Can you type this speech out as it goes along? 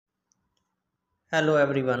Hello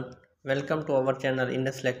everyone, welcome to our channel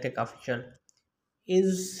Indus Official.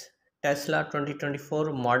 Is Tesla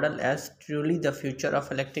 2024 Model S truly the future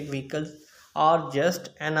of electric vehicles or just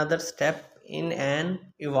another step in an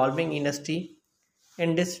evolving industry?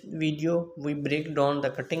 In this video, we break down the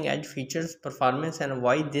cutting edge features, performance, and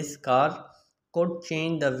why this car could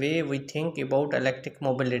change the way we think about electric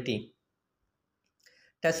mobility.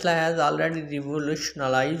 Tesla has already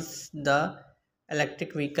revolutionized the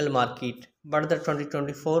electric vehicle market, but the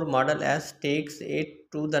 2024 Model S takes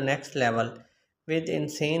it to the next level with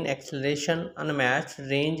insane acceleration, unmatched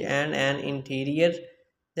range, and an interior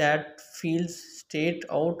that feels straight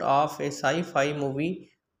out of a sci fi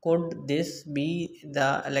movie. Could this be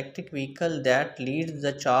the electric vehicle that leads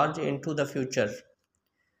the charge into the future?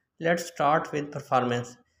 Let's start with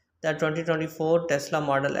performance. The 2024 Tesla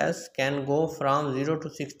Model S can go from 0 to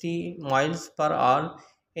 60 miles per hour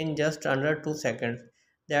in just under 2 seconds.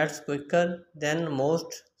 That's quicker than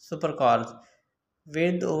most supercars.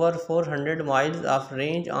 With over 400 miles of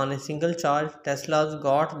range on a single charge, Tesla's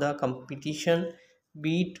got the competition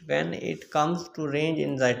beat when it comes to range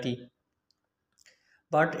anxiety.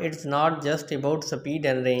 But it's not just about speed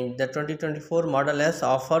and range. The 2024 Model S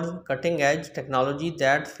offers cutting edge technology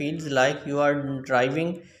that feels like you are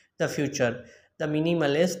driving the future. The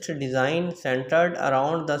minimalist design centered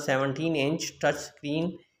around the 17-inch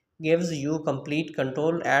touchscreen gives you complete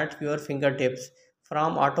control at your fingertips,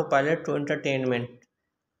 from autopilot to entertainment.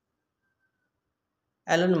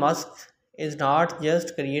 Elon Musk is not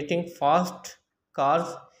just creating fast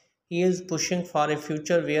cars, he is pushing for a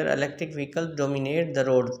future where electric vehicles dominate the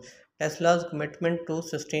roads. Tesla's commitment to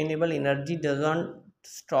sustainable energy doesn't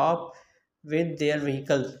stop with their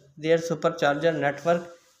vehicles. Their supercharger network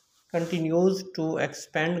continues to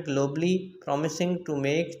expand globally, promising to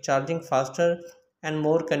make charging faster and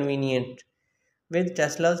more convenient. With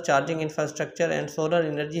Tesla's charging infrastructure and solar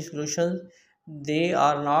energy solutions, they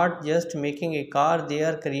are not just making a car, they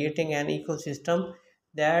are creating an ecosystem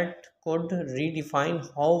that could redefine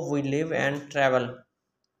how we live and travel.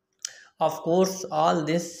 Of course, all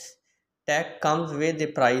this tech comes with a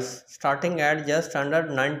price. Starting at just under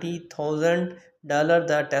 $90,000,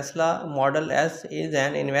 the Tesla Model S is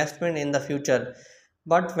an investment in the future.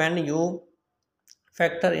 But when you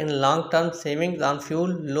factor in long-term savings on fuel,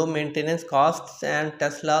 low maintenance costs, and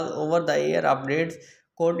Tesla's over-the-air updates,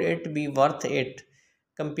 could it be worth it?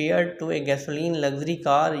 Compared to a gasoline luxury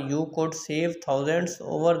car, you could save thousands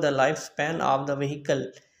over the lifespan of the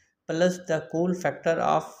vehicle. Plus, the cool factor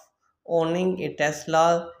of owning a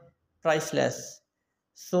Tesla priceless.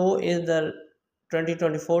 So is the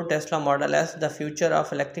 2024 Tesla Model S the future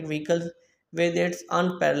of electric vehicles? With its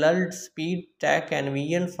unparalleled speed, tech, and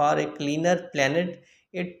vision for a cleaner planet,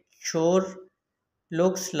 it sure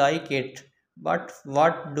looks like it. But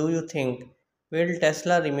what do you think? Will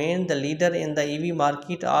Tesla remain the leader in the EV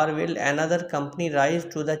market, or will another company rise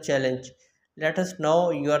to the challenge? Let us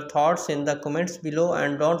know your thoughts in the comments below,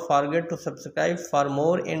 and don't forget to subscribe for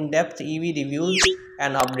more in-depth EV reviews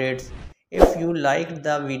and updates. If you liked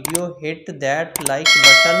the video, hit that like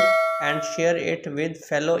button and share it with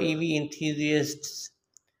fellow EV enthusiasts.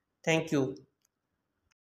 Thank you.